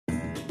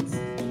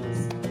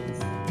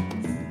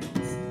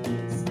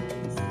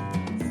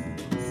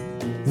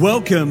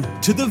Welcome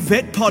to the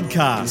Vet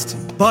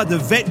Podcast by the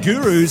Vet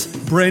Gurus,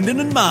 Brendan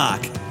and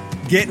Mark.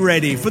 Get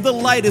ready for the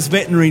latest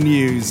veterinary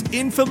news,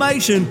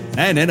 information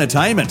and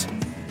entertainment.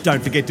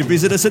 Don't forget to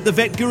visit us at the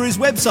Vet Gurus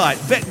website,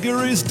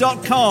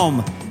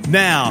 vetgurus.com.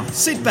 Now,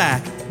 sit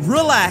back,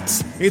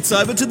 relax. It's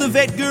over to the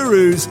Vet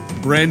Gurus,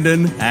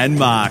 Brendan and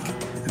Mark.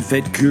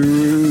 Vet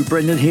Guru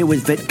Brendan here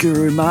with Vet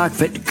Guru Mark,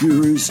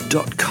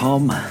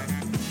 vetgurus.com.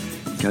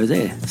 Go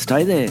there,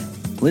 stay there,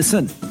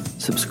 listen,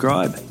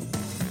 subscribe,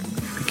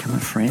 become a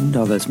friend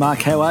of us.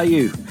 Mark, how are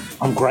you?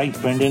 I'm great,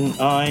 Brendan.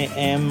 I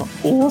am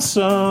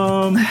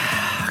awesome.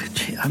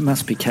 I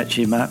must be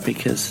catchy, Mark,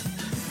 because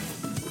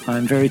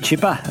I'm very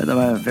chipper at the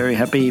moment, very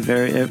happy,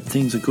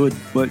 things are good,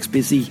 work's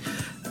busy,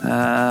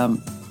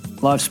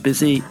 life's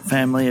busy,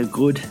 family are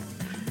good.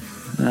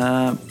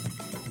 Have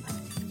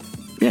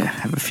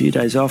a few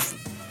days off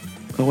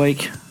a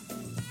week.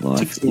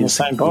 Life in the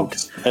same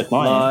box at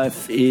my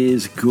Life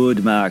is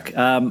good, Mark.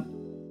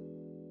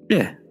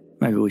 Maybe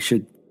we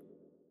should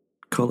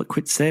call it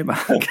quits there,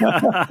 Mark,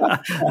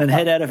 and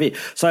head out of here.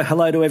 So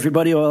hello to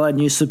everybody, all our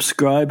new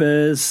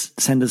subscribers.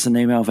 Send us an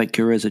email,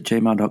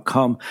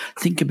 vetgurus@gmail.com.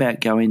 Think about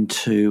going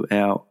to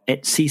our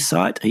Etsy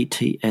site,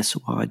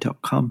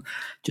 etsy.com.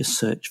 Just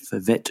search for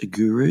Vet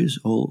Gurus,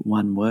 all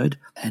one word,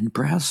 and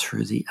browse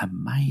through the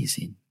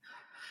amazing,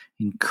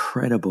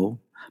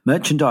 incredible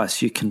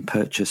merchandise you can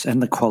purchase,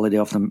 and the quality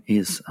of them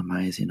is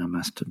amazing, I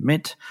must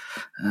admit.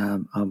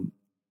 I'm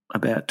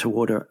about to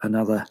order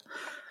another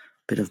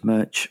bit of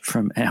merch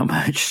from our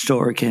merch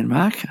store again,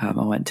 Mark. I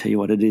won't tell you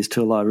what it is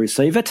till I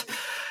receive it,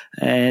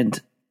 and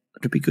it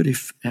would be good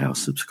if our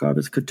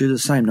subscribers could do the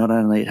same. Not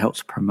only it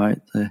helps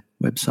promote the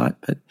website,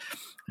 but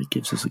it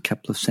gives us a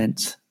couple of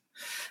cents,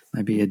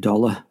 maybe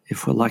 $1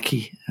 if we're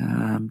lucky,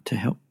 to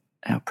help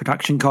our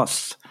production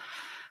costs.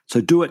 So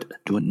do it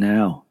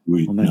now,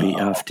 or maybe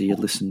after you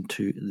listen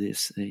to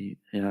this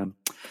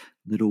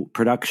little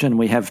production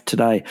we have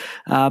today.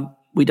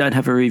 We don't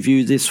have a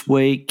review this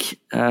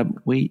week.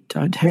 We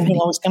don't have. I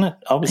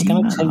was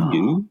going to tell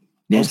you.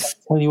 Yes,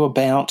 tell you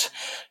about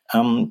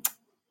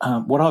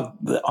what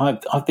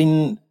I've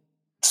been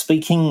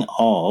speaking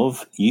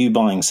of. You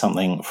buying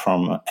something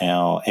from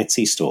our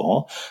Etsy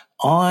store.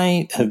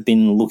 I have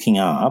been looking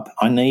up.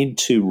 I need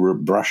to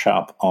brush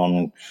up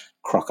on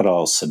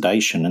crocodile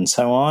sedation, and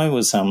so I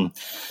was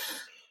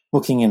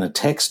looking in a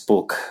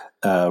textbook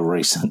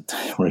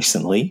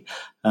recently,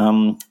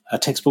 a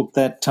textbook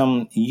that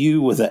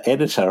you were the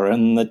editor,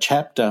 and the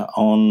chapter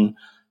on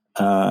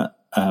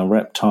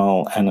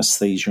reptile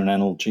anesthesia and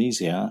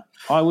analgesia,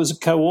 I was a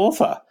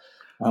co-author.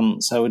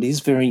 So it is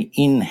very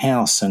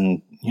in-house,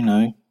 and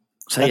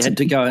So you had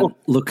to go and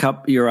look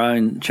up your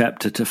own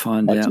chapter to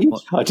find out.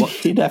 I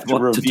did have to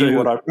review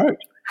what I wrote.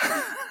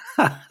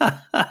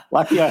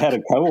 Lucky I had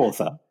a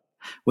co-author.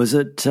 Was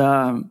it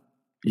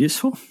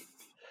useful?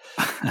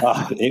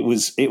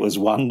 It was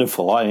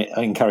wonderful. I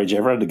encourage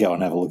everyone to go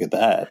and have a look at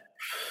that.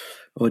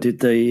 Or did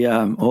the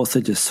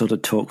author just sort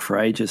of talk for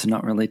ages and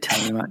not really tell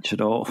you much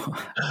at all?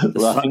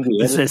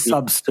 Is there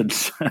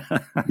substance?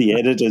 The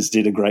editors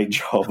did a great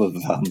job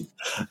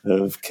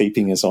of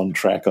keeping us on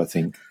track, I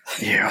think.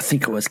 Yeah, I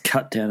think it was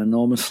cut down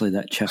enormously,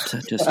 that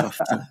chapter, just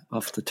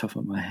off the top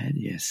of my head,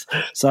 yes.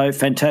 So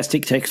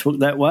fantastic textbook,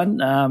 that one.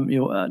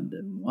 You'll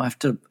have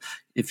to,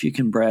 if you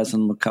can browse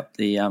and look up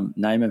the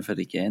name of it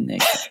again, the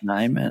exact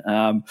name.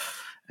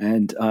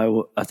 And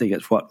I think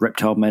it's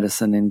reptile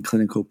medicine in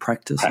clinical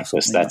practice. That's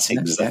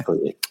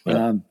exactly it.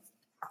 Yeah.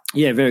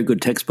 Very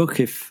good textbook,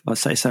 if I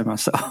say so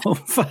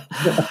myself.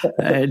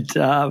 And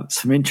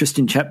some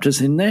interesting chapters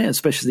in there,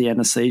 especially the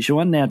anaesthesia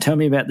one. Now, tell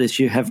me about this.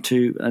 You have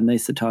to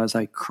anaesthetise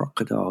a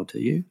crocodile,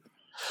 do you?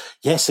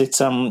 Yes, it's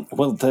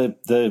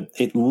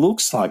it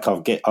looks like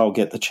I'll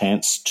get the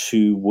chance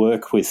to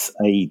work with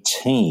a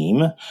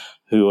team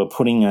who are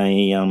putting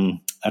a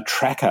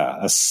tracker,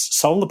 a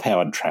solar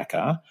powered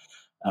tracker.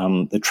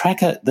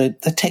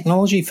 The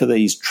technology for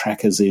these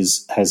trackers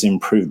has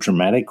improved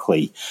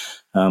dramatically,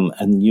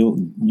 and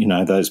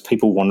those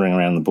people wandering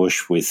around the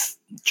bush with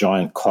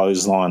giant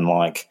clothesline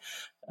like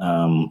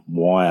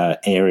wire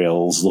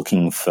aerials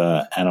looking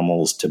for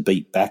animals to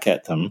beat back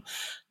at them.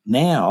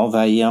 Now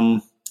they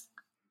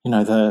the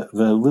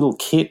little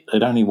kit,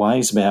 it only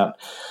weighs about,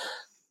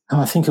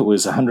 I think it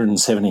was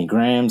 170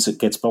 grams. It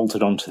gets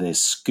bolted onto their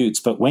scoots,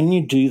 but when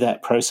you do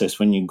that process,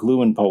 when you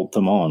glue and bolt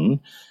them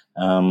on,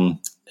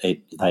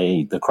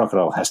 the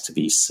crocodile has to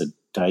be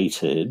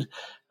sedated.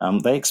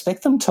 They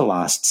expect them to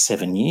last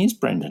 7 years,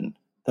 Brendan.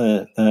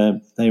 The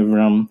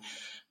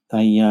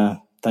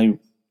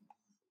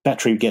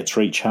battery gets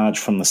recharged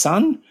from the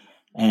sun,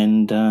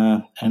 and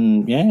there'll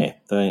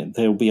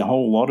be a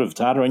whole lot of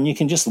data, and you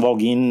can just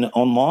log in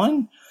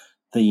online.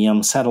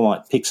 The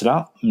satellite picks it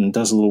up and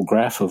does a little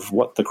graph of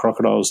what the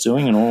crocodile is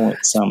doing and all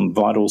its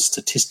vital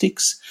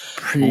statistics.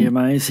 Pretty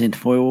amazing.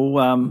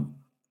 We'll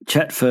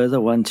chat further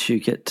once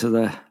you get to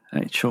the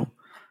actual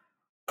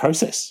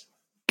process.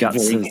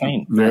 Guts of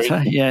the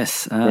matter.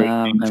 Yes. Very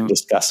keen to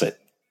discuss it.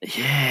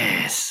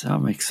 Yes,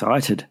 I'm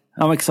excited.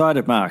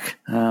 Mark.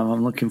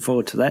 I'm looking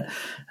forward to that,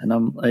 and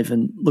I'm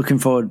even looking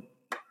forward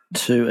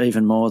to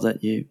even more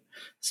that you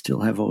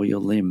still have all your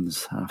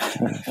limbs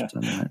after you've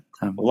done that.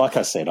 Well, like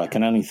I said, I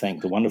can only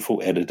thank the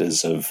wonderful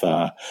editors of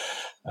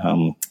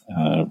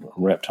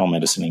Reptile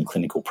Medicine in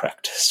Clinical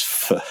Practice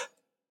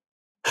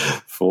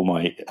for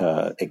my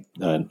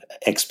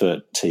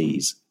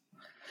expertise.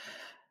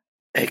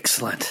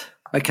 Excellent.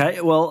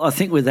 Okay, well, I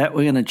think with that,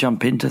 we're going to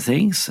jump into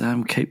things,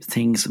 keep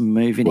things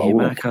moving here,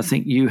 Mark. I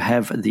think you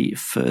have the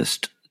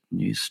first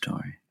news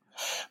story.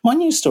 My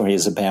news story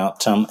is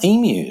about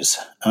emus.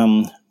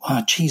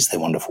 They're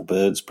wonderful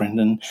birds,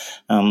 Brendan.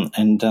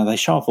 And they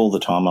show up all the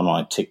time on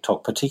my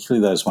TikTok,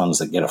 particularly those ones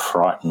that get a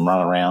fright and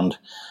run around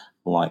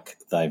like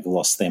they've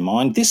lost their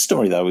mind. This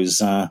story, though,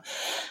 is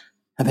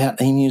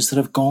about emus that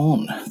have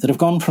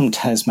gone from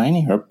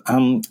Tasmania.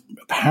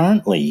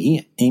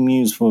 Apparently,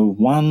 emus were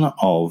one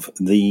of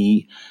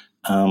the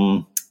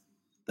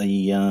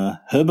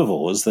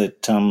herbivores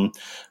that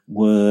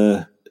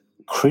were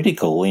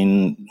critical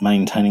in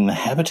maintaining the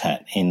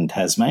habitat in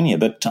Tasmania.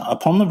 But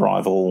upon the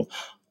arrival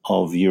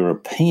of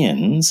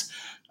Europeans,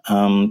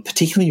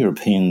 particularly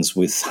Europeans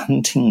with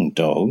hunting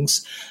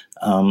dogs,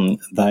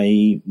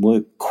 they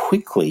were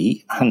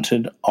quickly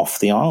hunted off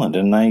the island,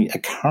 and they are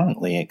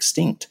currently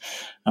extinct.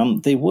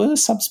 There were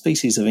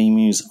subspecies of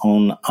emus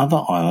on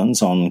other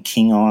islands, on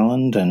King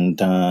Island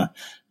and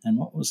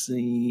what was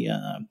the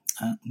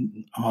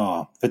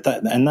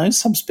and those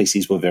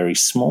subspecies were very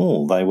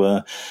small. They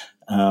were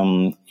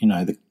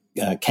the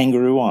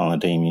Kangaroo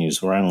Island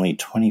emus were only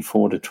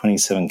 24 to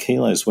 27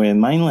 kilos, where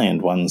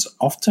mainland ones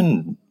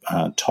often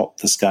top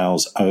the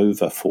scales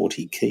over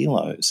 40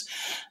 kilos.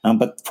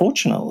 But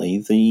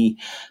fortunately, the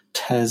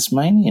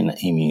Tasmanian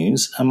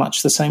emus are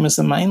much the same as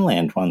the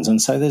mainland ones,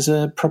 and so there's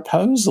a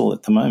proposal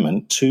at the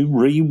moment to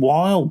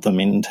rewild them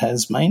in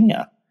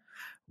Tasmania.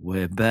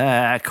 We're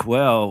back.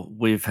 Well,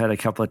 we've had a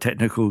couple of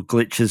technical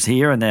glitches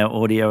here, and our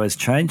audio has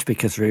changed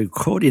because we're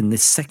recording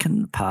this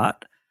second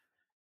part,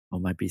 or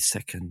maybe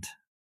second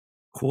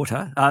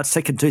quarter,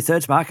 second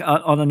 2/3, Mark,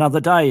 on another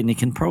day. And you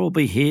can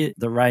probably hear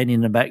the rain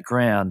in the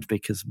background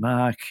because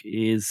Mark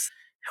is,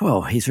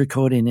 he's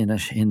recording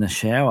in the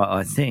shower,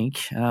 I think.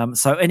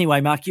 So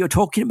anyway, Mark, you're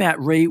talking about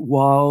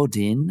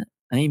rewilding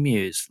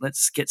emus.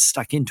 Let's get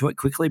stuck into it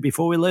quickly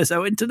before we lose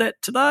our internet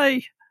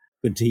today.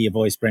 Good to hear your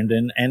voice,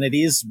 Brendan. And it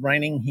is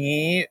raining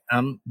here.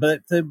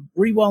 But the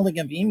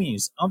rewilding of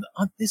emus,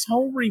 this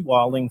whole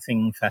rewilding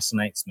thing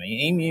fascinates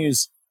me.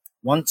 Emus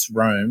once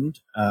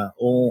roamed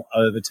all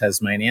over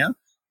Tasmania.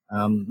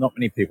 Not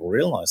many people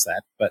realise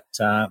that, but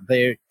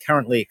they're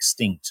currently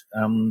extinct.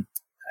 And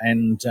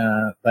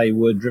they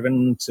were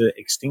driven to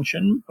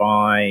extinction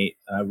by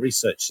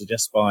research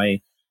suggests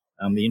by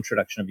the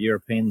introduction of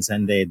Europeans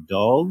and their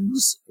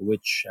dogs,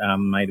 which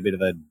made a bit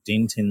of a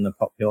dent in the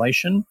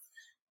population.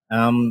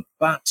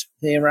 But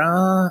there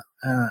are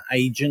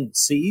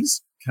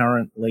agencies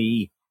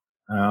currently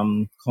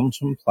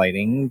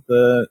contemplating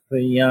the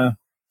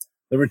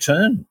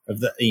return of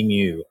the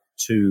emu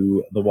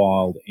to the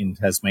wild in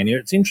Tasmania.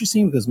 It's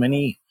interesting because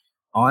many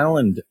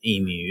island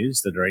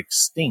emus that are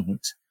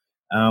extinct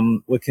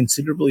were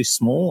considerably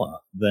smaller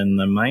than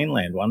the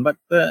mainland one, but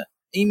the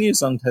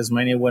emus on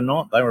Tasmania were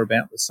not. They were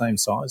about the same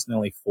size,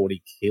 nearly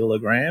 40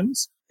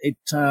 kilograms.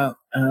 It's not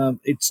a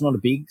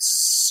big,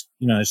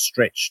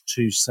 stretch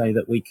to say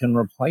that we can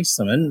replace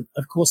them. And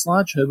of course,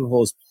 large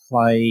herbivores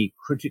play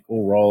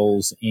critical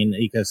roles in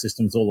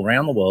ecosystems all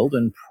around the world,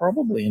 and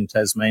probably in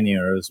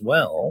Tasmania as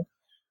well.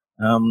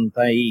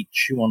 They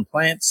chew on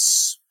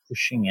plants,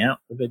 pushing out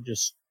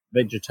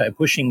the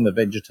pushing the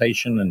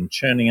vegetation and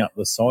churning up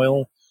the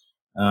soil.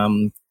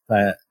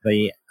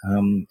 The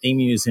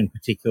emus in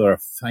particular are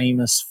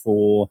famous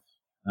for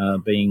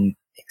being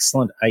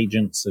excellent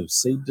agents of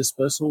seed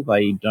dispersal.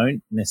 They eat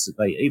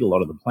a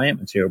lot of the plant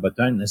material, but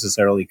don't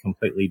necessarily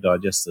completely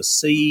digest the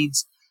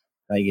seeds.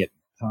 They get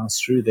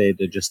passed through their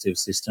digestive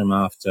system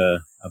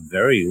after a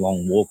very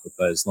long walk with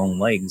those long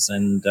legs,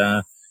 and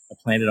are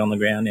planted on the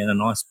ground in a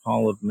nice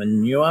pile of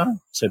manure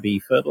to be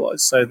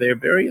fertilized. So they're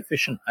very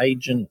efficient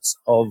agents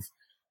of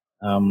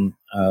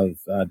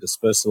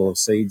dispersal of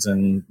seeds,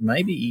 and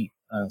maybe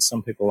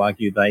some people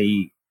argue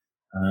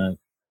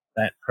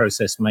that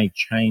process may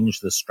change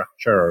the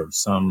structure of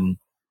some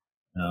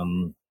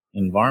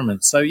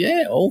environment. So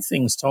yeah, all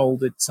things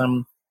told, it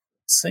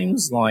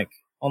seems like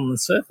on the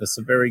surface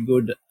a very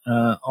good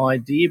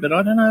idea, but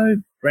I don't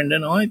know,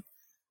 Brendan. I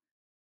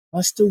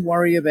still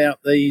worry about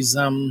these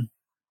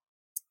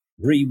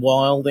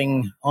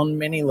rewilding. On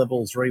many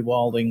levels,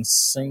 rewilding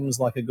seems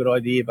like a good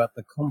idea, but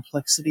the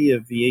complexity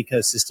of the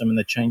ecosystem and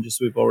the changes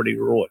we've already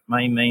wrought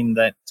may mean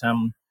that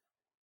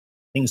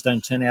things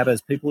don't turn out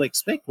as people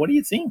expect. What do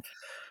you think?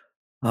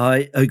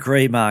 I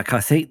agree, Mark. I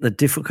think the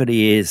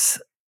difficulty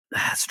is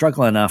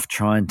struggle enough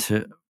trying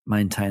to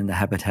maintain the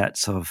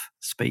habitats of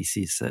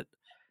species that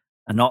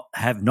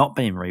have not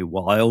been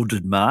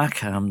rewilded, Mark,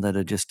 that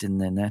are just in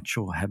their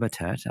natural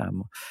habitat,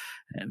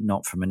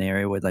 not from an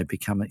area where they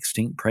become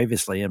extinct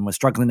previously. And we're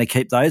struggling to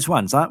keep those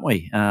ones, aren't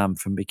we,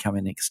 from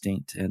becoming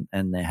extinct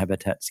and their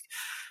habitats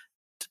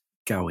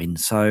go in.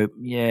 So,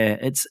 yeah,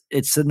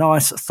 it's a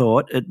nice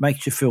thought. It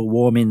makes you feel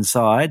warm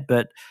inside,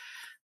 but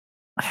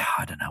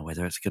I don't know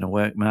whether it's going to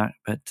work, Mark,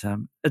 but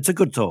it's a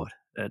good thought.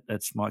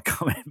 That's my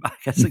comment, Mark.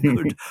 It's a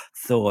good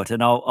thought.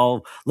 And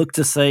I'll look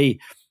to see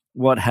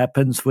what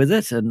happens with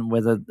it and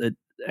whether it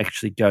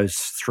actually goes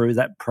through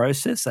that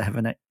process. They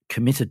haven't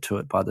committed to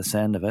it by the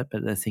sound of it,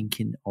 but they're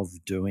thinking of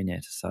doing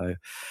it. So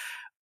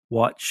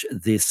watch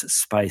this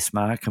space,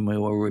 Mark, and we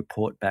will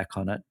report back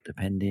on it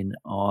depending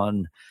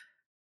on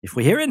if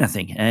we hear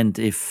anything and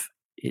if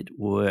it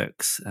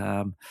works.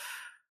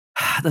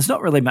 There's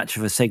not really much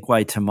of a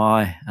segue to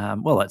my,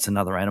 it's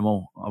another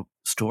animal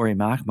story,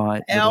 Mark,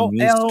 my little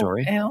news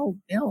story. Our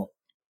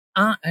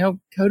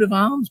coat of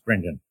arms,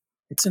 Brendan.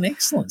 It's an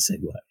excellent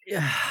segue.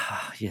 Yeah,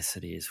 yes,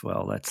 it is.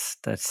 Well,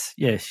 that's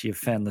yes, you've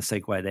found the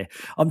segue there.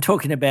 I'm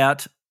talking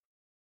about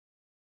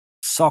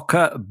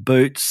soccer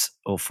boots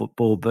or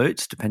football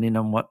boots, depending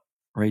on what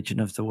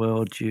region of the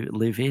world you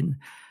live in,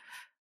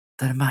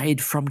 that are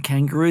made from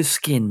kangaroo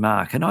skin,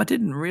 Mark. And I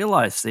didn't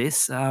realise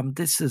this.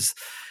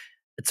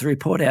 It's a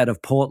report out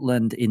of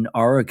Portland in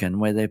Oregon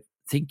where they're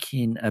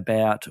thinking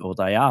about, or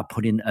they are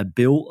putting a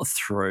bill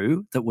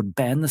through that would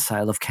ban the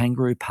sale of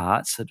kangaroo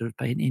parts that have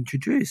been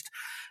introduced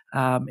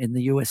in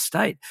the US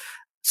state.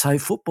 So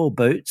football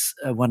boots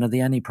are one of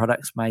the only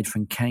products made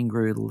from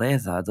kangaroo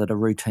leather that are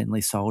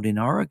routinely sold in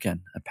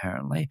Oregon,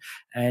 apparently.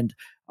 And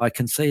I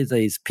can see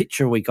these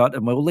picture we got,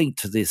 and we'll link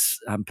to this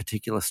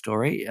particular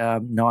story.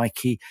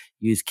 Nike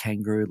use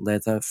kangaroo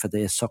leather for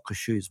their soccer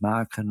shoes,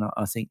 Mark, and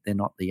I think they're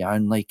not the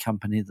only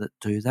company that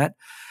do that.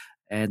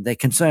 And their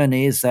concern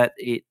is that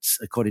it's,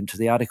 according to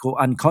the article,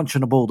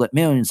 unconscionable that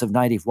millions of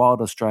native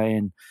wild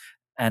Australian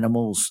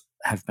animals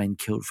have been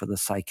killed for the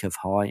sake of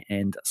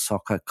high-end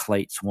soccer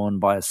cleats worn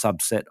by a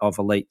subset of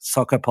elite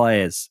soccer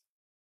players.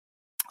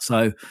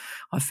 So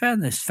I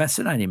found this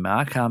fascinating,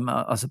 Mark.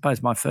 I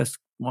suppose my first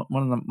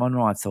one of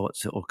my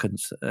thoughts or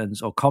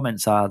concerns or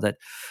comments are that,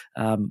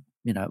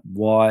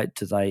 why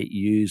do they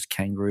use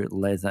kangaroo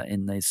leather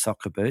in these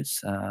soccer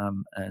boots?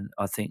 And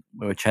I think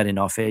we were chatting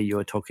off air. You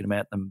were talking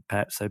about them,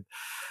 perhaps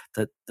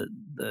that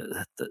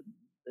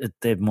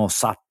they're more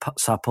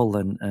supple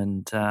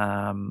and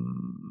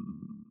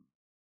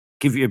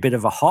give you a bit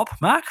of a hop,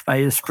 Mark,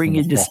 maybe a spring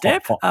in your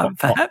step,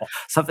 perhaps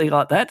something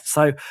like that.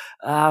 So,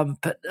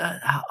 but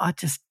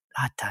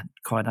I don't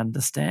quite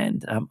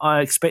understand.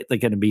 I expect they're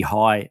going to be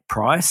high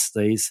price,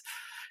 these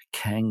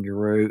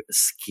kangaroo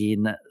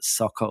skin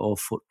soccer or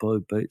football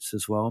boots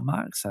as well,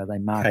 Mark. So they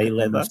market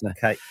K-leather.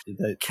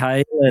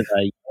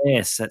 K-leather,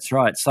 yes, that's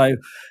right. So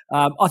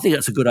I think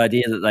it's a good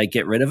idea that they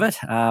get rid of it,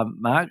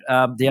 Mark.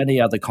 The only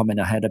other comment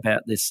I had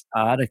about this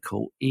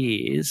article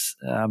is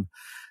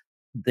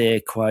their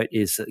quote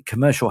is that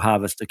commercial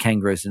harvest of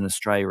kangaroos in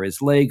Australia is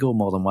legal.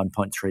 More than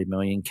 1.3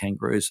 million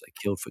kangaroos are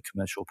killed for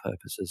commercial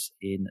purposes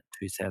in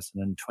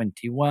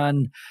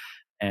 2021,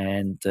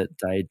 and that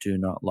they do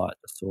not like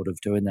the thought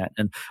of doing that.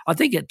 And I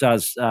think it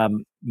does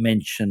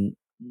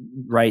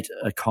rate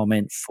a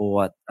comment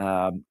for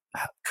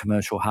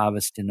commercial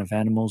harvesting of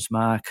animals,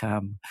 Mark,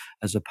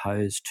 as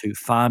opposed to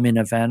farming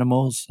of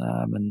animals.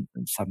 And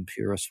some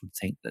purists would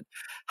think that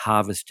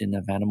harvesting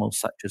of animals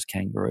such as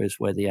kangaroos,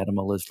 where the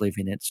animal is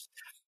living its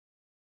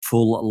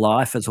full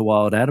life as a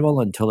wild animal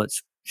until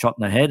it's shot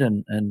in the head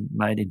and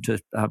made into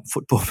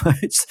football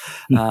boots,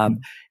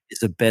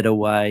 is a better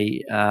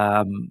way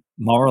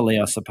morally,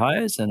 I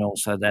suppose, and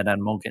also that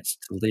animal gets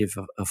to live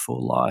a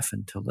full life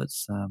until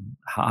it's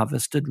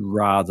harvested,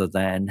 rather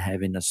than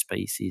having a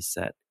species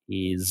that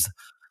is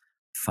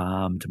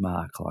farmed,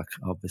 Mark, like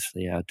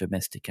obviously our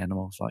domestic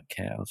animals like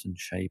cows and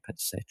sheep,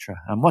 etc.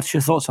 What's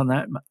your thoughts on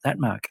that,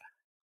 Mark?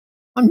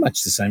 I'm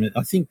much the same.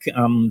 I think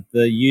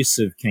the use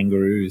of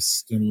kangaroo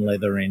skin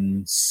leather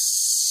in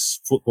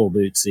football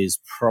boots is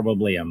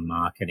probably a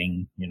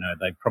marketing.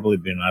 They've probably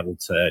been able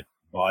to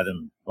buy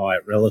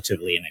it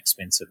relatively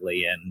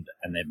inexpensively, and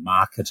they've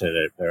marketed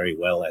it very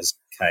well as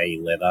K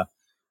leather,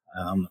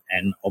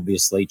 and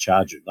obviously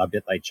I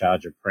bet they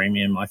charge a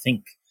premium. I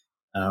think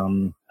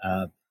the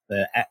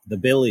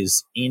bill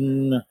is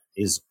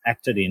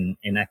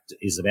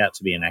about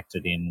to be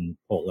enacted in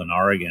Portland,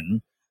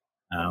 Oregon.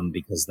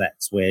 Because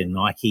that's where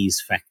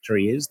Nike's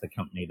factory is, the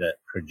company that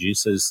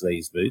produces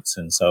these boots,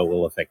 and so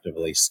will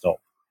effectively stop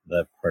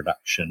the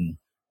production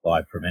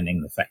by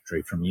preventing the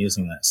factory from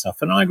using that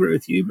stuff. And I agree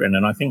with you,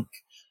 Brendan. I think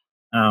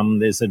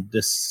there's a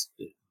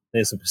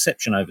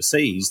perception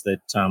overseas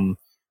that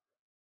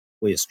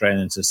we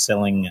Australians are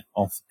selling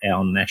off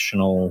our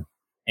national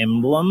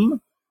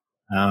emblem,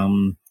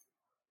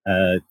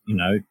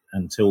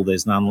 until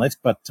there's none left.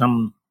 But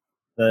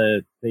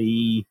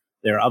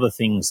there are other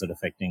things that are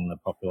affecting the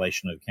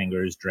population of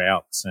kangaroos,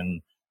 droughts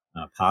and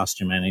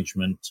pasture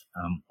management.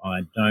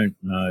 I don't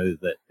know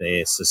that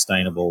their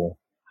sustainable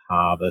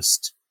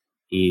harvest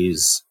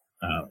is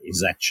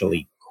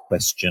actually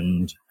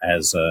questioned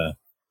as a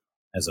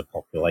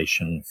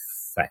population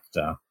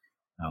factor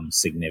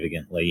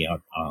significantly.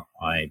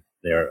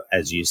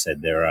 As you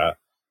said, there are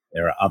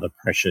other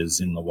pressures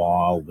in the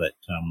wild that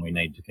we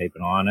need to keep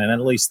an eye on, and at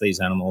least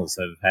these animals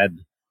have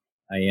had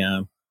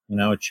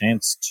a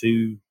chance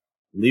to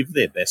live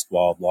their best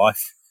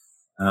wildlife.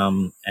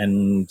 And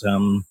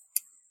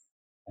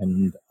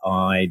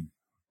I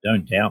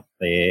don't doubt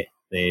the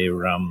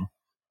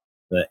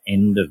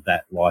end of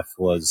that life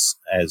was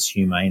as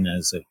humane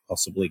as it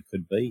possibly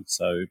could be.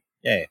 So,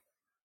 yeah,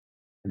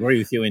 agree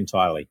with you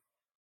entirely.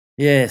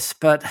 Yes,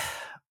 but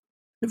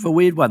bit of a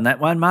weird one, that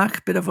one,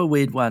 Mark. Bit of a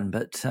weird one,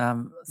 but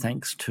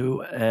thanks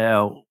to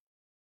our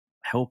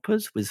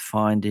helpers with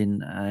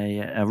finding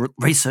our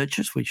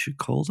researchers, we should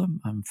call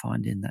them,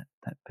 finding that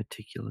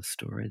particular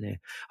story there.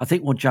 I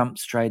think we'll jump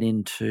straight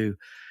into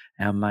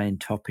our main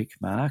topic,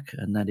 Mark,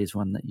 and that is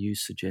one that you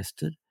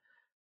suggested,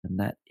 and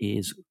that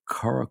is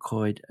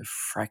coracoid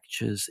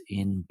fractures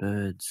in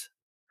birds.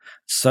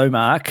 So,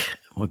 Mark,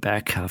 we're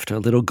back after a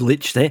little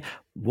glitch there.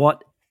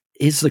 What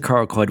is the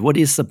coracoid? What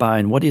is the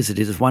bone? What is it?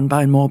 Is it one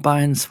bone, more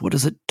bones? What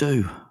does it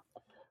do?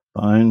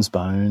 Bones.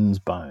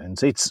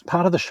 It's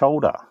part of the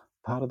shoulder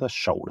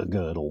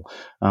girdle.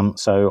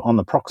 So on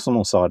the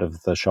proximal side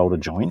of the shoulder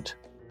joint,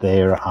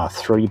 there are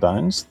three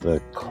bones: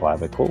 the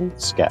clavicle,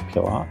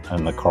 scapula,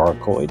 and the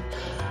coracoid.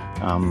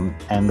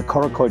 And the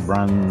coracoid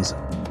runs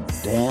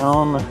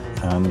down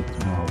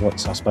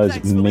what's, I suppose,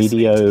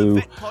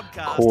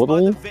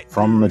 mediocaudal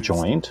from the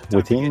joint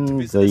within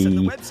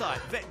the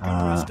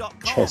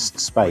chest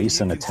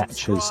space and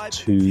attaches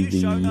to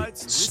the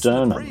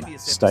sternum,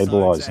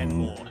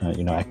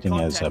 stabilising, acting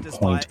as a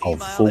point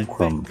of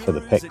fulcrum for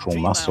the pectoral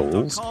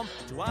muscles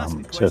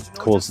to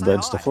cause the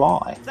birds to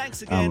fly.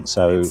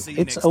 So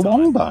it's a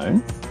long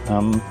bone,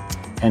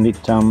 and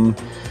it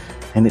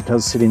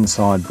does sit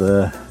inside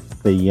the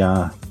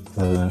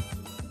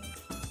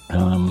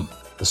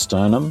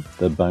sternum,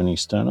 the bony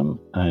sternum,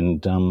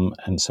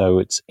 and so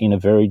it's in a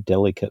very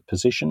delicate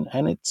position,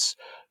 and it's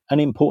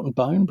an important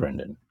bone,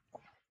 Brendan.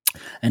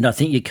 And I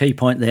think your key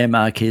point there,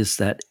 Mark, is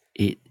that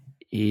it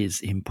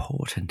is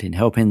important in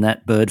helping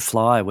that bird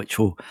fly, which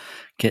we'll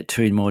get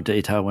to in more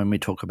detail when we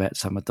talk about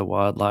some of the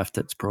wildlife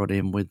that's brought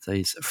in with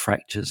these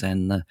fractures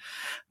and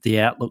the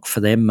outlook for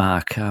them,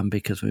 Mark,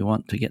 because we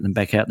want to get them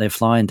back out there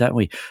flying, don't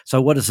we?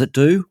 So what does it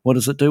do?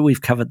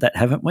 We've covered that,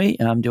 haven't we?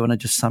 Do you want to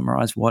just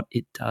summarise what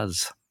it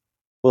does?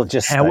 Well,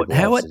 just how it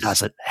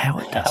does it.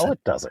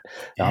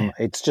 Yeah.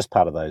 It's just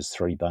part of those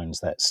three bones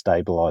that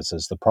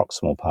stabilises the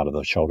proximal part of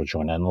the shoulder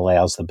joint and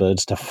allows the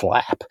birds to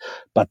flap.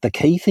 But the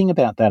key thing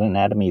about that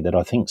anatomy that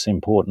I think is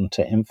important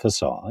to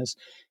emphasise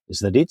is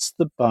that it's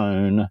the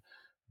bone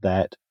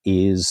that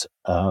is,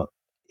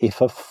 if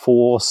a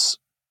force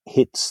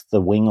hits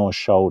the wing or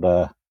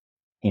shoulder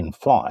in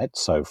flight,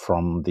 so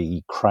from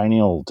the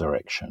cranial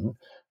direction,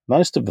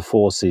 most of the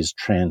force is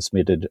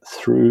transmitted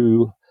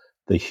through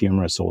the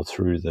humerus or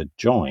through the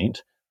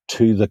joint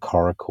to the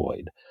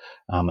coracoid.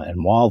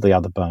 And while the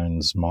other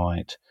bones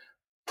might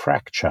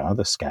fracture,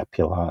 the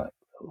scapula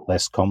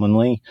less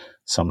commonly,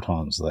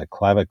 sometimes the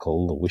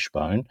clavicle, the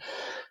wishbone,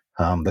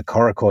 the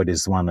coracoid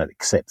is the one that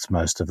accepts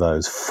most of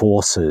those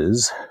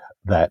forces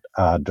that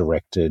are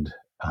directed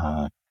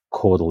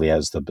caudally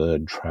as the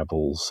bird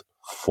travels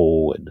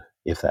forward,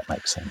 if that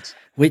makes sense.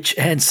 Which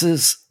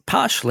answers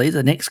partially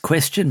the next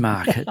question,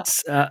 Mark.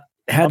 It's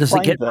how does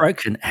it get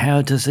broken?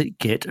 How does it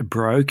get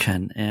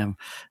broken?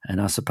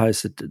 And I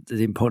suppose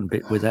the important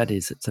bit with that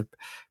is it's a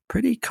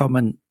pretty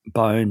common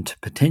bone to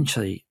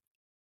potentially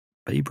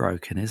be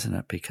broken, isn't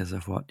it? Because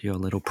of what your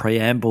little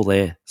preamble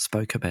there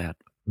spoke about.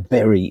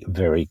 Very,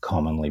 very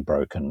commonly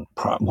broken.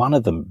 One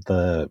of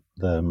the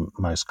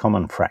most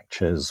common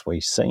fractures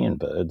we see in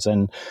birds,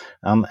 and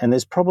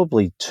there's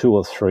probably two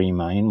or three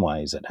main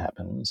ways it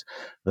happens.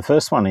 The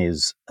first one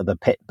is the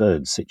pet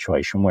bird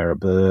situation, where a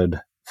bird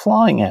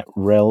flying at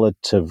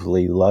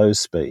relatively low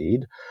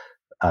speed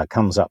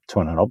comes up to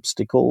an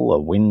obstacle,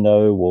 a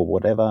window or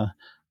whatever,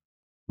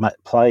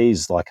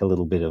 plays like a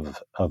little bit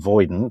of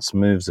avoidance,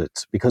 moves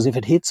it, because if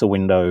it hits a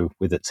window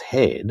with its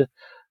head,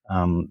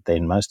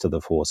 then most of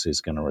the force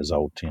is going to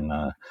result in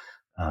a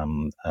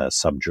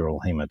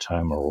subdural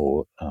hematoma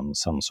or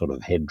some sort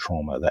of head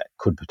trauma that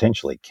could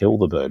potentially kill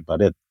the bird.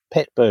 But a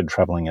pet bird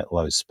travelling at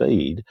low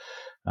speed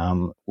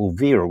will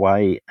veer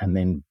away and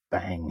then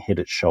bang, hit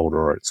its shoulder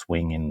or its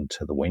wing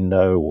into the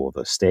window or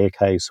the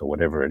staircase or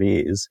whatever it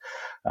is,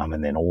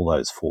 and then all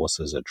those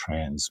forces are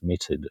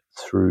transmitted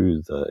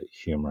through the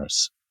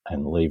humerus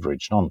and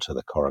leveraged onto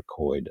the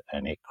coracoid,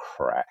 and it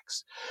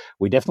cracks.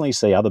 We definitely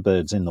see other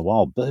birds in the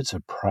wild. Birds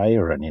of prey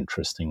are an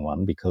interesting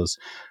one because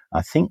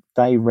I think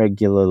they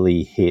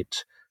regularly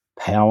hit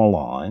power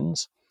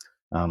lines.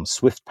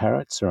 Swift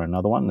parrots are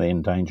another one, the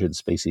endangered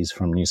species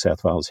from New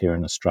South Wales here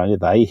in Australia.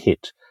 They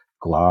hit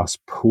glass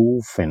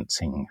pool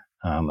fencing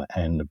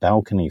and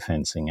balcony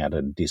fencing at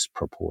a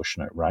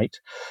disproportionate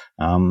rate.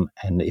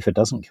 And if it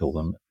doesn't kill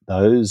them,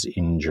 those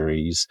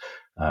injuries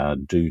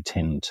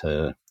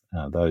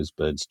those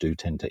birds do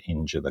tend to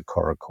injure the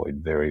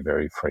coracoid very,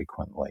 very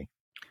frequently.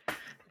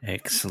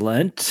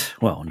 Excellent.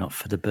 Well, not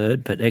for the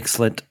bird, but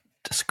excellent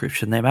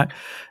description there, Mark.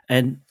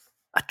 And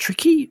a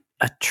tricky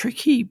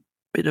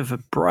bit of a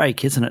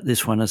break, isn't it,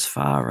 this one, as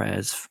far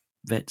as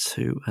vets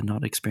who are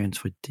not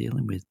experienced with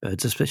dealing with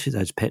birds, especially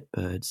those pet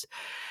birds,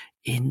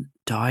 in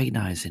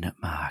diagnosing it,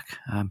 Mark?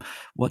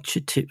 What's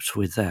your tips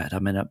with that? I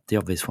mean, the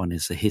obvious one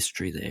is the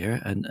history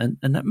there, and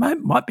it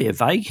might be a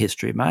vague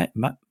history,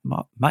 mightn't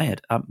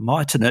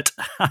it?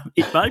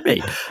 It may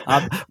be,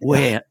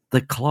 where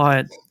the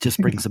client just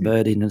brings a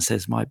bird in and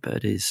says, my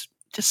bird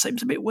just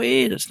seems a bit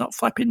weird. It's not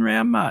flapping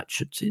around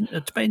much.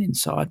 It's been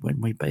inside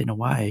when we've been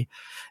away,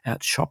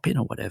 out shopping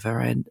or whatever,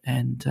 and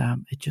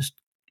it just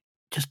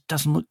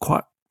doesn't look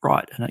quite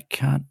right, and it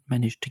can't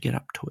manage to get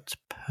up to its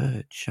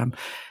perch.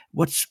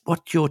 What's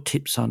your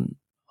tips on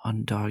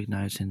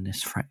diagnosing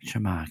this fracture,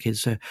 Mark?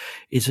 Is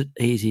it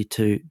easy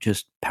to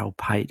just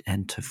palpate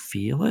and to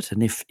feel it?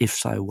 And if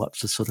so,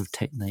 what's the sort of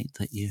technique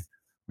that you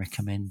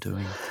recommend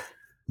doing?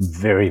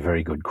 Very,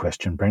 very good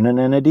question, Brendan.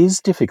 And it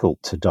is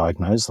difficult to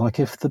diagnose. Like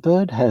if the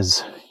bird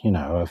has,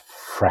 a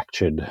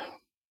fractured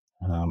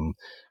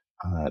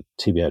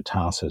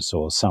tibiotarsus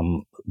or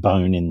some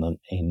bone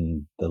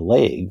in the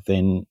leg,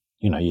 then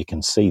you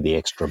can see the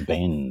extra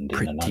bend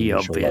in an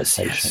unusual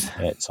location. Yes.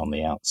 Yeah, it's on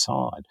the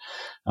outside.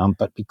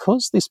 But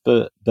because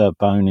the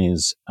bone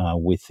is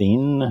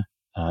within,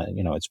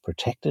 it's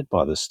protected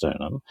by the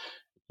sternum,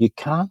 you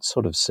can't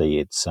sort of see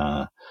its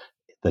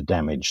the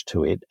damage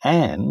to it.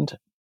 And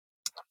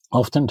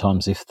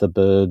oftentimes, if the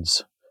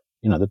birds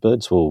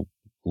will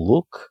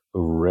look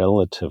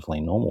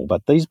relatively normal,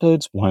 but these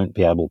birds won't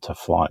be able to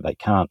fly. They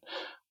can't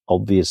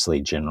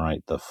obviously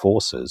generate the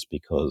forces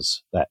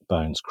because that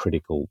bone's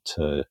critical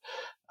to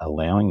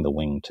allowing the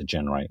wing to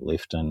generate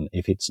lift. And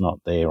if it's not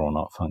there or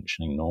not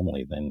functioning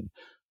normally, then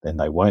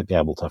they won't be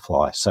able to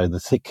fly. So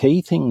the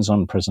key things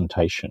on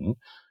presentation,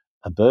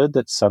 a bird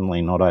that's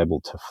suddenly not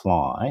able to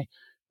fly,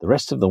 the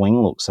rest of the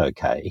wing looks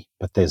okay,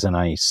 but there's an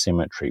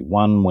asymmetry.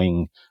 One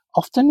wing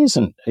often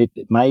isn't, it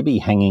may be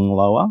hanging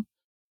lower,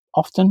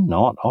 often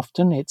not.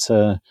 Often it's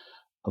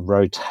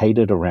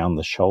rotated around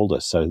the shoulder,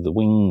 so the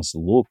wings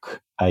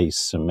look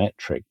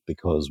asymmetric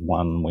because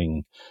one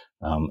wing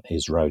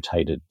is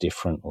rotated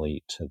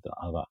differently to the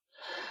other.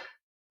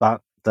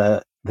 But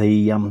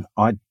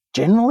I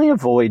generally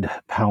avoid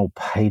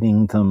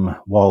palpating them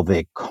while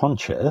they're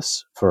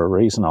conscious for a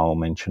reason I'll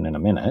mention in a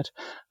minute.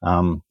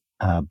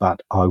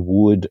 But I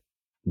would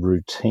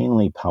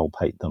routinely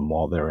palpate them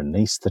while they're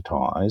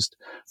anaesthetized,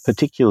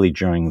 particularly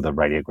during the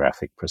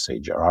radiographic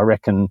procedure. I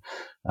reckon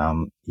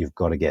you've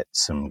got to get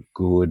some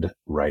good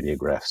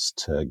radiographs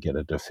to get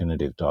a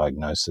definitive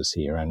diagnosis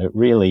here, and it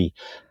really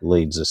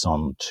leads us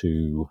on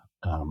to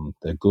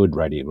the good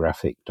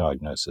radiographic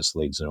diagnosis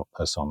leads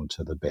us on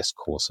to the best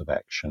course of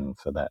action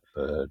for that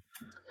bird.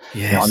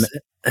 Yes.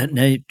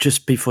 Now,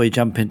 just before you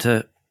jump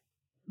into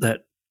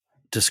that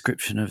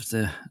description of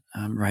the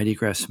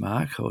radiographs,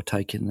 Mark, or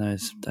taking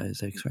those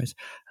X-rays,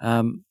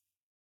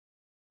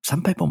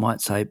 some people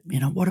might say,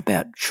 what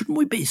about, shouldn't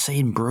we be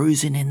seeing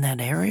bruising in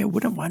that area?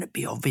 Won't it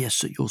be obvious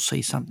that you'll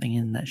see something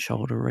in that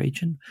shoulder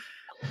region?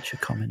 What's your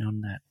comment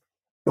on that?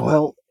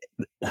 Well,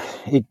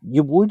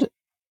 you would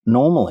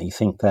normally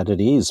think that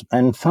it is.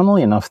 And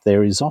funnily enough,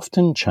 there is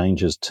often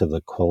changes to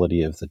the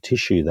quality of the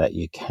tissue that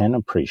you can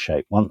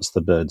appreciate once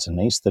the bird's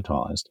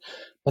anaesthetized.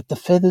 But the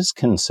feathers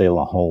conceal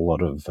a whole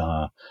lot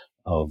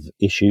of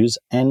issues.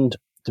 And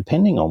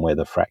depending on where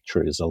the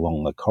fracture is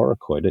along the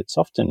coracoid, it's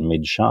often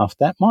mid-shaft.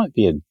 That might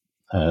be in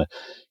a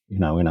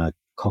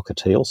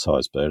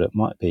cockatiel-sized bird, it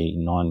might be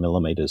 9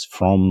 millimeters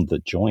from the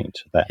joint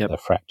that the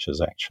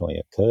fracture's actually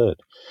occurred.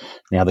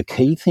 Now, the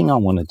key thing I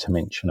wanted to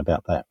mention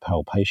about that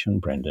palpation,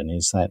 Brendan,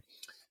 is that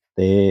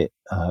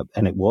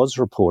and it was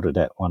reported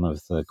at one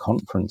of the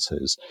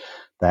conferences,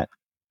 that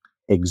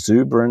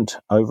exuberant,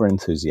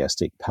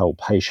 over-enthusiastic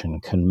palpation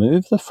can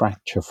move the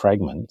fracture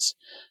fragments,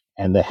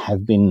 and there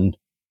have been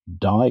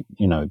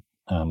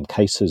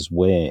cases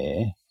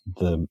where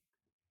the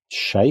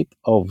shape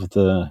of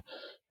the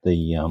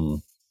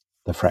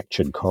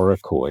fractured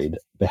coracoid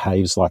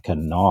behaves like a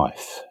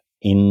knife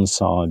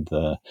inside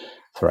the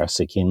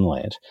thoracic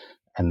inlet,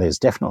 and there's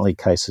definitely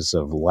cases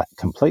of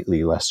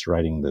completely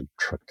lacerating the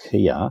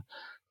trachea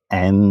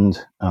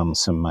and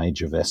some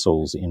major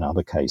vessels in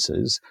other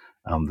cases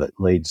that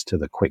leads to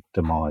the quick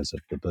demise of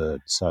the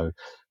bird. So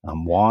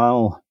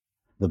while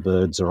the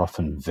birds are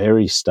often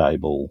very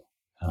stable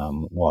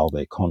while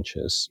they're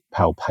conscious,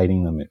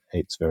 palpating them,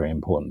 it's very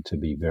important to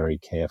be very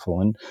careful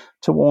and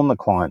to warn the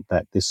client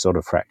that this sort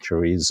of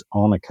fracture is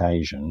on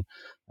occasion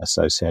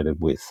associated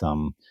with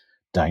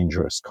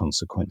dangerous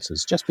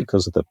consequences just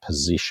because of the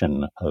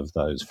position of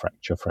those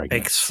fracture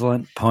fragments.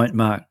 Excellent point,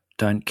 Mark.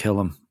 Don't kill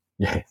them.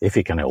 Yeah, if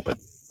you can help it.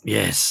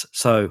 Yes.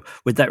 So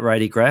with that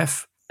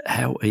radiograph,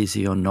 how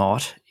easy or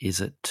not is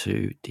it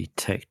to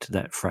detect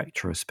that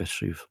fracture,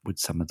 especially with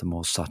some of the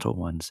more subtle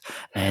ones?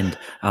 And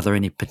are there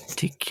any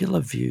particular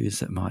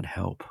views that might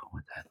help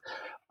with that?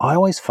 I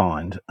always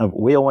find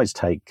we always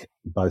take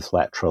both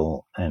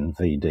lateral and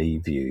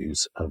VD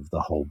views of the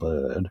whole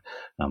bird.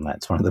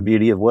 That's one of the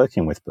beauty of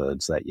working with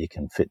birds, that you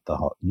can fit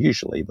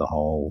usually the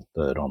whole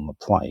bird on the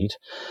plate.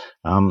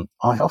 I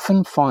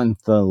often find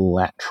the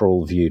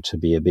lateral view to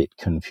be a bit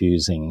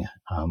confusing,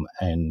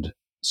 and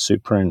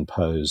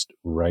superimposed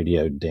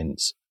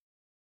radiodense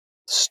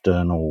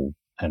sternal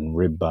and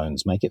rib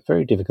bones make it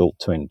very difficult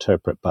to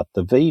interpret. But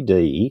the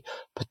VD,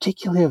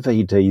 particularly a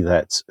VD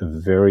that's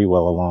very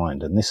well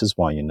aligned, and this is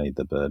why you need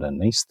the bird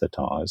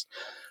anaesthetised,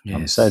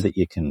 so that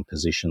you can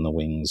position the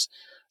wings.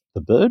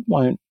 The bird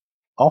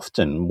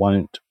often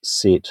won't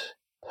sit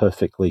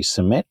perfectly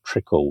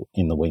symmetrical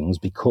in the wings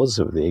because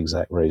of the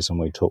exact reason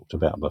we talked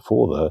about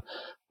before,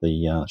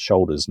 the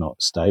shoulders not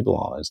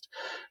stabilised.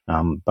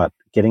 But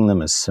getting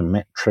them as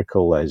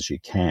symmetrical as you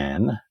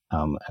can,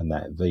 and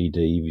that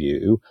VD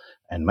view,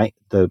 and make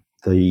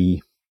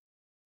the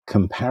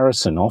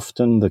comparison,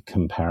 often the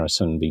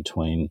comparison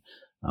between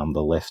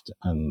the left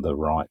and the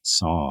right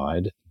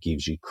side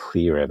gives you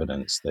clear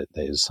evidence that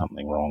there's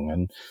something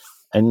wrong.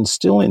 And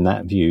still in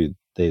that view,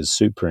 there's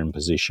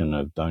superimposition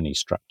of bony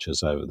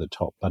structures over the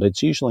top, but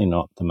it's usually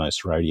not the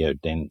most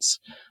radio-dense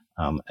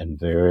and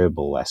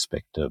variable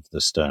aspect of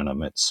the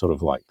sternum. It's sort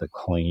of like the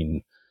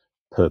clean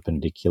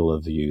perpendicular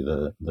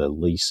view, the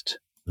least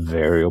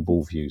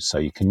variable view. So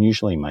you can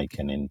usually make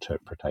an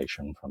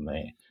interpretation from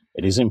there.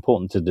 It is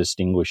important to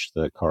distinguish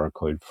the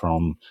coracoid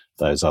from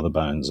those other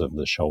bones of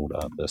the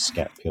shoulder, the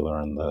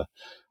scapula and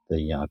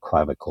the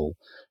clavicle.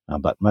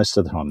 But most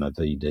of the time, the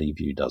VD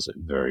view does it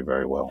very,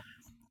 very well.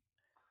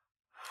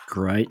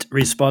 Great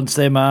response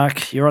there,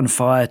 Mark. You're on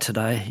fire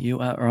today. You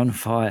are on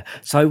fire.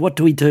 So what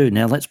do we do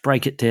now? Let's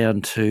break it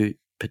down to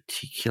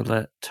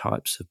particular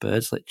types of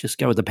birds. Let's just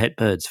go with the pet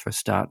birds for a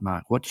start,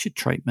 Mark. What's your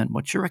treatment?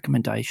 What's your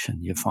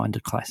recommendation? You find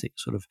a classic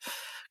sort of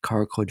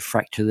coracoid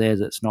fracture there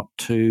that's not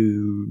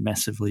too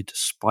massively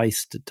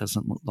displaced. It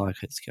doesn't look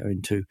like it's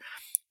going to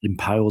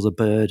impale the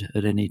bird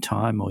at any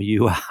time, or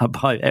you are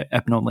by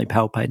abnormally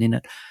palpating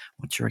it.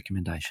 What's your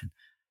recommendation?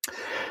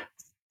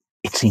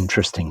 It's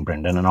interesting,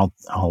 Brendan, and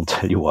I'll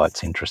tell you why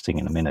it's interesting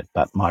in a minute.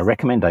 But my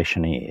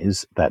recommendation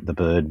is that the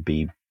bird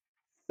be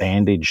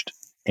bandaged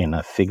in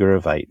a figure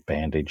of 8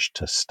 bandage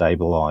to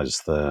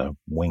stabilise the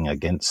wing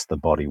against the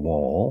body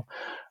wall,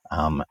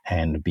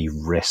 and be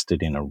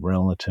rested in a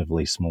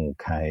relatively small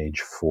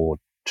cage for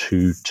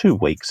 2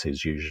 weeks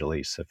is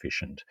usually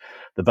sufficient.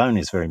 The bone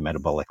is very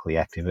metabolically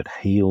active. It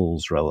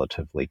heals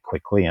relatively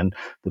quickly, and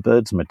the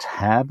bird's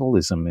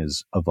metabolism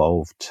is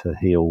evolved to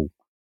heal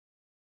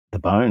the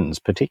bones,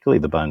 particularly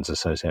the bones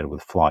associated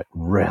with flight,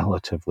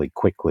 relatively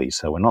quickly.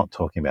 So we're not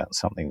talking about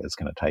something that's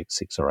going to take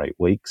 6 or 8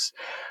 weeks.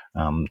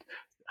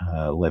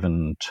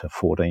 11 to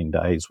 14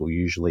 days will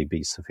usually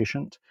be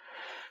sufficient.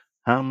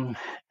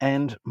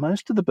 And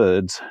most of the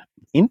birds,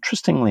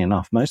 interestingly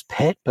enough, most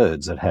pet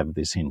birds that have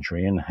this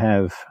injury and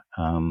have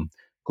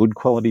good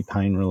quality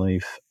pain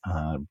relief,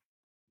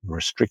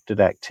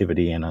 restricted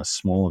activity in a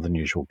smaller than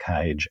usual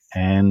cage,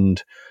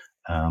 and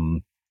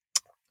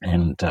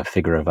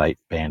figure of 8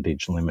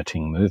 bandage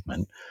limiting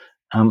movement,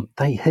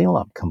 they heal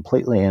up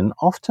completely and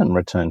often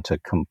return to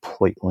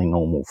completely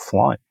normal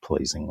flight,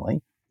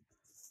 pleasingly.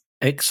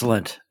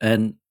 Excellent.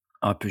 And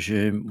I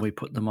presume we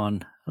put them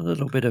on a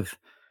little bit of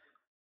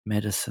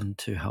medicine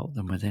to help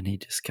them with any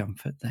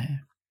discomfort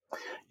there.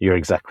 You're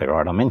exactly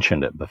right. I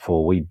mentioned it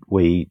before.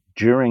 We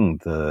during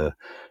the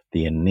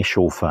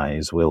initial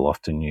phase, we'll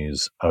often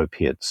use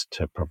opiates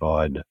to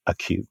provide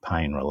acute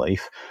pain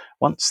relief.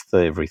 Once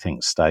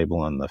everything's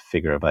stable and the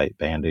figure of 8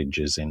 bandage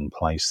is in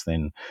place,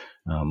 then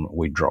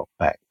we drop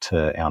back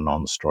to our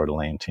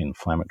non-steroidal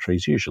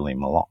anti-inflammatories, usually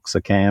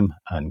meloxicam,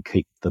 and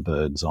keep the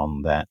birds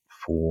on that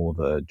for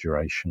the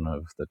duration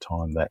of the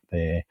time that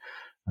they're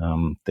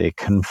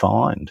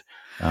confined.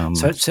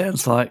 So it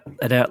sounds like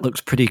that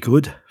outlook's pretty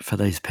good for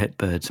these pet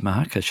birds,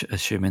 Mark,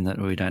 assuming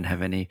that we don't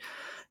have any,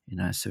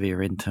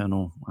 severe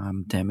internal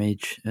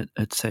damage,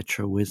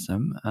 etc., with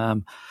them.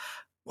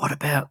 What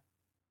about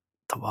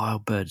the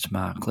wild birds,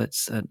 Mark?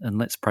 Let's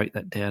break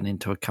that down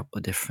into a couple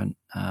of different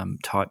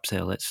types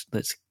there. Let's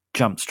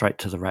jump straight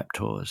to the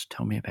raptors.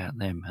 Tell me about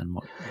them and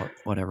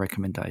what are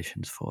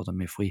recommendations for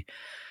them if we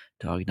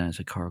diagnose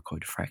a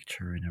coracoid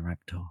fracture in a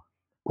raptor.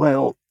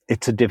 Well,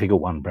 it's a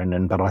difficult one,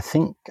 Brendan, but I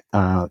think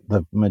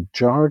the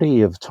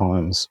majority of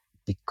times,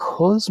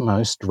 because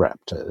most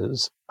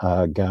raptors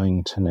are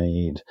going to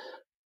need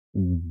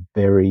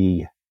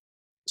very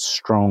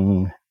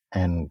strong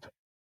and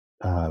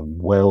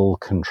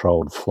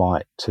well-controlled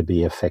flight to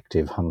be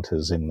effective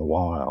hunters in the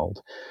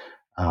wild,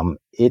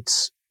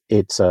 it's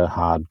a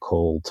hard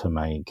call to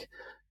make,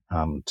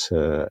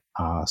 to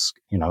ask,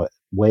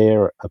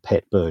 where a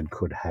pet bird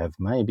could have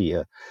maybe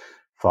a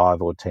 5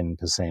 or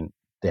 10%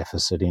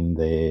 deficit in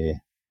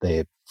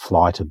their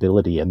flight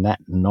ability and that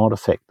not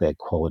affect their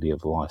quality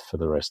of life for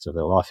the rest of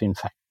their life. In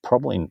fact,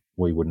 probably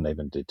we wouldn't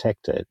even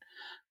detect it.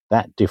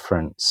 That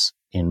difference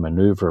in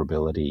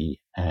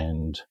maneuverability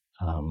and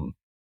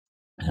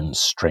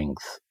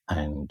strength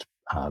and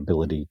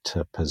ability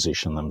to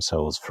position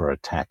themselves for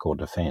attack or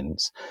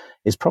defense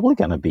is probably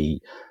going to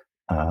be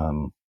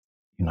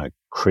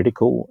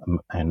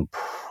critical and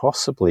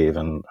possibly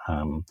even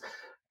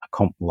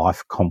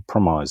life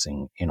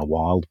compromising in a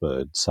wild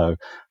bird. So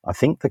I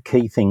think the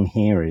key thing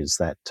here is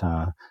that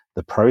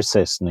the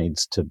process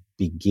needs to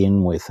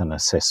begin with an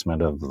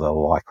assessment of the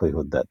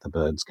likelihood that the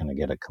bird's going to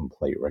get a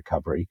complete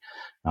recovery.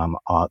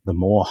 The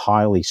more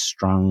highly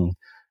strung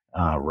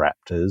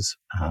raptors,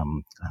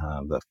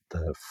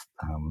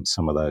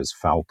 some of those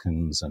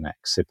falcons and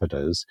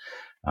accipiters.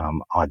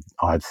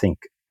 I think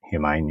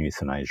humane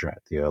euthanasia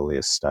at the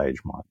earliest stage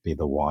might be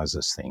the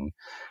wisest thing.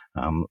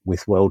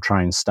 With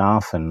well-trained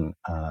staff and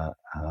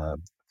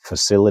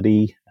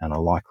facility and a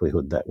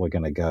likelihood that we're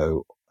going to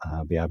go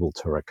be able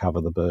to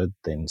recover the bird,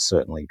 then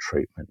certainly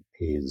treatment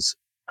is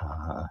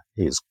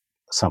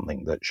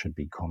something that should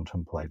be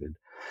contemplated.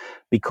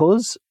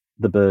 Because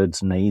the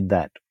birds need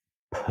that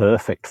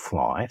perfect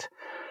flight,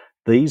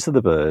 these are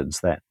the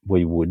birds that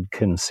we would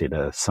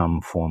consider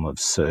some form of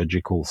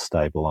surgical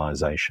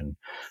stabilization.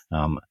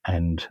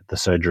 And the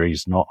surgery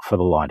is not for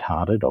the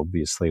lighthearted.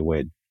 Obviously,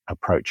 we're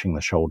approaching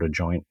the shoulder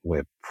joint.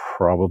 We're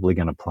probably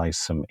going to place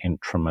some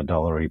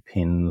intramedullary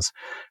pins.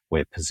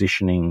 We're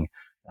positioning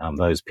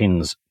those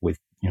pins with,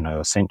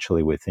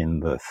 essentially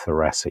within the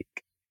thoracic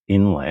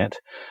inlet.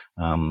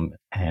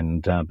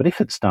 But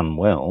if it's done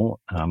well,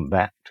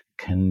 that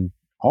can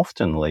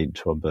often lead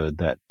to a bird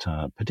that,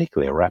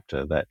 particularly a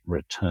raptor, that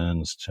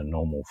returns to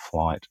normal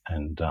flight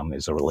and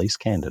is a release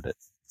candidate.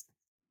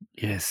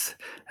 Yes,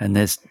 and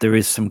there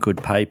is some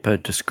good paper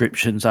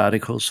descriptions,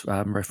 articles,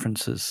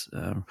 references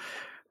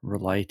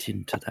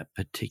relating to that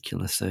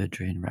particular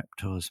surgery in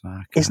raptors,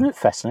 Mark. Isn't it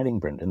fascinating,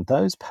 Brendan?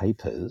 Those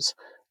papers,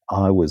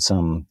 I was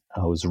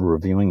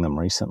reviewing them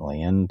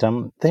recently, and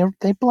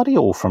they're bloody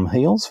all from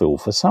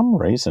Healesville. For some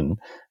reason,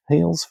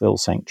 Healesville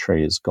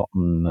Sanctuary has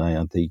gotten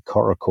the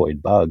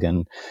coracoid bug,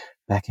 and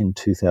back in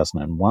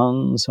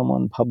 2001,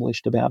 someone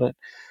published about it.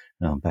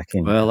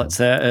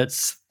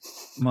 It's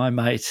my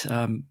mate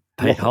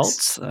Pete Yes.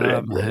 Holtz,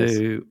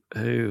 Yes.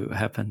 who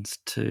happens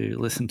to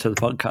listen to the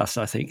podcast,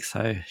 I think.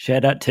 So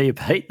shout out to you,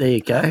 Pete. There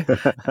you go.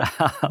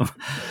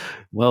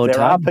 Well there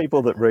done. are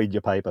people that read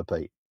your paper,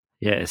 Pete.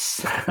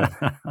 Yes.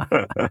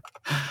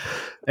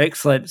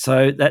 Excellent.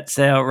 So that's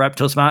our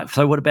raptors, Mark.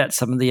 So what about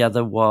some of the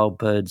other wild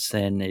birds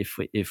then?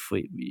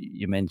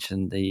 You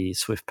mentioned the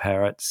swift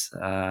parrots,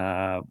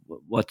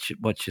 what's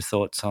your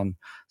thoughts on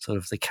sort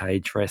of the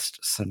cage rest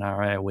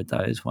scenario with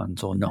those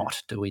ones, or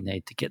not? Do we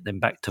need to get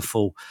them back to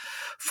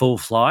full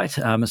flight,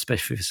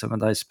 especially for some of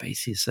those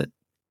species that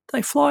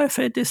they fly a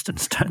fair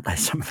distance, don't they,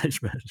 some of these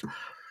birds?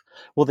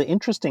 Well, the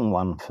interesting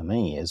one for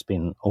me has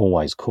been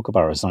always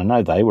kookaburras. I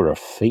know they were a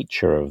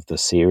feature of the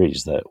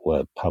series that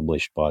were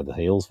published by the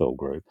Healesville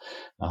group.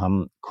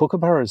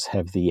 Kookaburras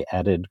have the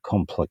added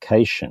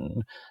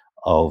complication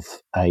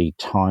of a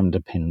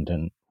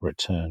time-dependent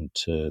return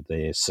to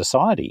their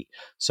society.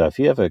 So if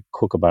you have a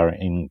kookaburra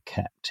in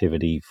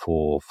captivity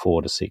for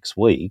 4 to 6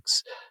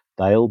 weeks,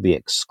 they'll be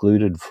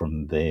excluded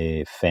from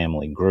their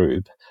family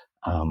group,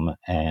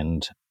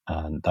 and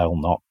they'll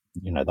not,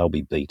 they'll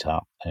be beat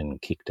up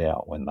and kicked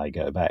out when they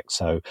go back.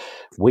 So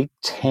we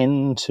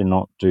tend to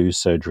not do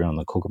surgery on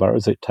the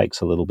kookaburras. It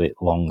takes a little bit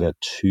longer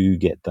to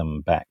get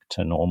them back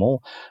to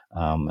normal,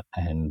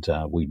 and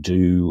we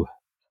do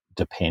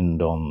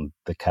depend on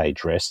the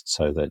cage rest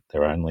so that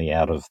they're only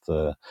out of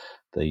the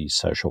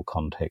social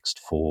context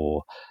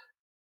for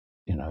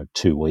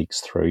 2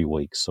 weeks, 3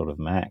 weeks sort of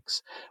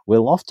max.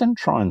 We'll often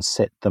try and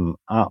set them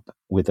up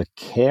with a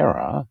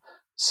carer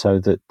so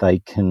that they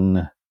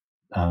can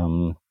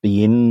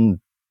be in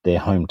their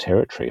home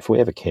territory. If we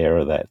have a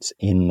carer that's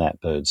in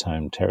that bird's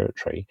home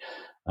territory,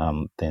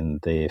 then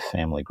their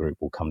family group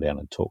will come down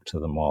and talk to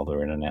them while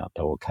they're in an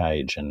outdoor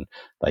cage, and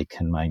they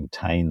can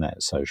maintain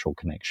that social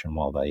connection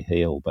while they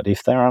heal. But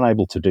if they're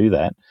unable to do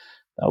that,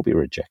 they'll be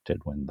rejected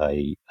when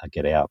they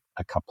get out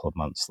a couple of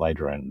months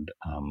later, and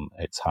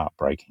it's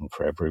heartbreaking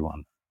for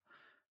everyone.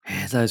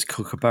 Yeah, those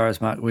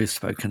kookaburras, Mark, we've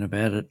spoken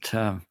about it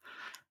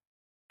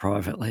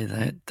privately.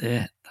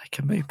 They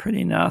can be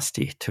pretty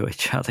nasty to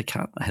each other,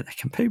 can't they? They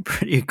can be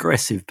pretty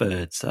aggressive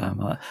birds.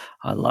 I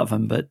love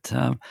them, but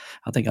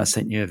I think I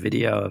sent you a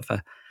video of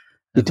a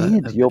You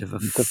did. bit of a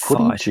the fight.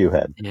 footage you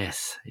had.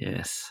 Yes.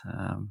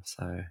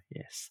 So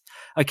yes.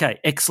 Okay,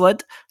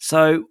 excellent.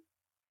 So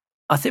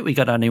I think we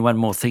got only one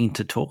more thing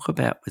to talk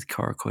about with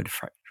coracoid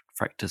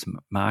fractures,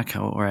 Mark,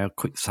 or our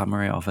quick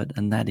summary of it,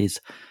 and that is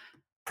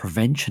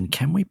prevention.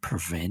 Can we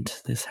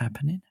prevent this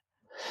happening?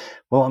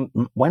 Well,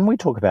 when we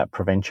talk about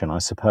prevention, I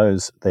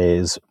suppose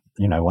there's,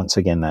 once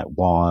again, that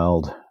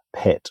wild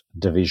pet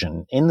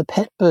division. In the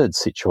pet bird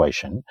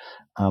situation,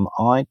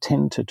 I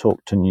tend to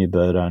talk to new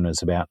bird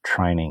owners about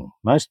training.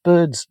 Most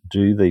birds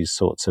do these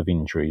sorts of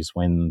injuries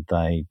when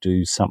they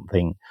do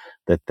something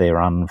that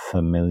they're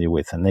unfamiliar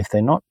with. And if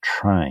they're not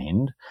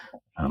trained,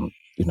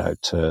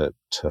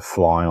 to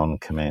fly on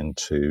command,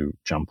 to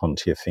jump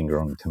onto your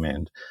finger on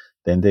command,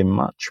 then they're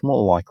much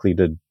more likely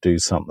to do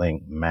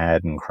something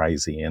mad and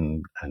crazy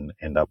and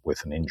end up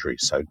with an injury.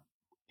 So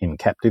in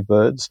captive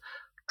birds,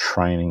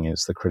 training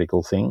is the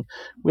critical thing.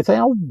 With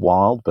our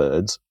wild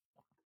birds,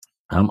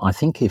 I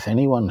think if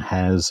anyone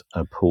has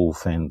a pool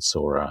fence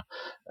or a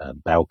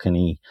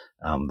balcony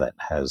that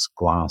has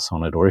glass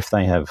on it, or if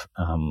they have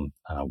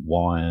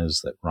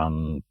wires that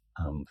run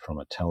from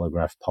a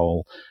telegraph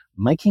pole,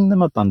 making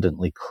them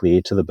abundantly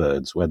clear to the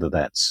birds, whether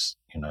that's,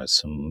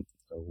 some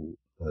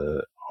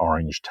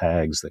orange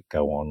tags that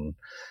go on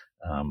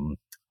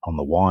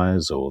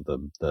wires, or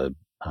the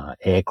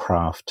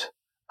aircraft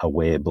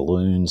aware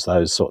balloons,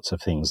 those sorts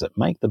of things that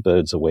make the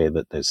birds aware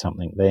that there's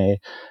something there.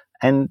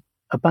 And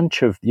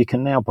you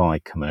can now buy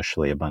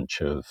commercially a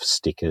bunch of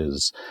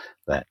stickers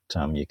that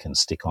you can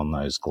stick on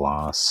those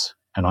glass.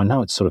 And I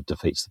know it sort of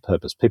defeats the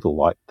purpose. People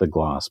like the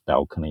glass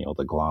balcony or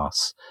the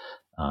glass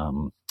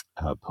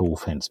pool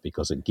fence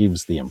because it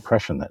gives the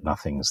impression that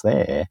nothing's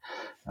there,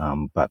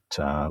 but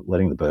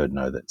letting the bird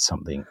know that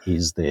something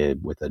is there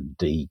with a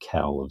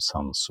decal of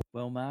some sort.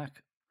 Well,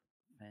 Mark,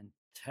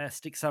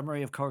 fantastic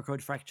summary of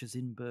coracoid fractures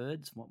in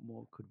birds. What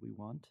more could we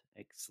want?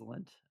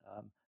 Excellent.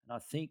 And I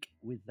think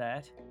with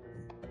that,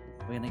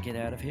 we're going to get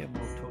out of here and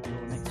we'll talk to you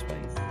all next week.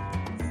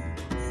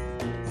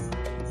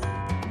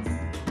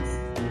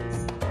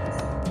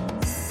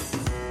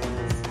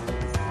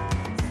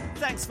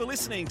 Thanks for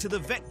listening to the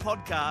Vet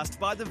Podcast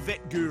by the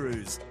Vet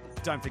Gurus.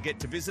 Don't forget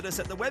to visit us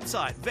at the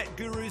website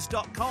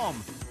vetgurus.com,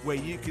 where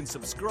you can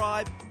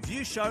subscribe,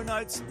 view show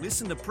notes,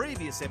 listen to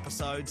previous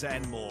episodes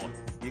and more.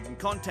 You can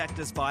contact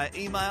us via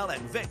email at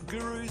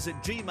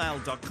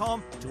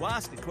vetgurus@gmail.com to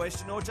ask a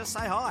question or just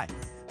say hi.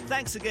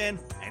 Thanks again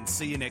and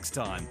see you next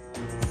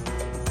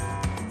time.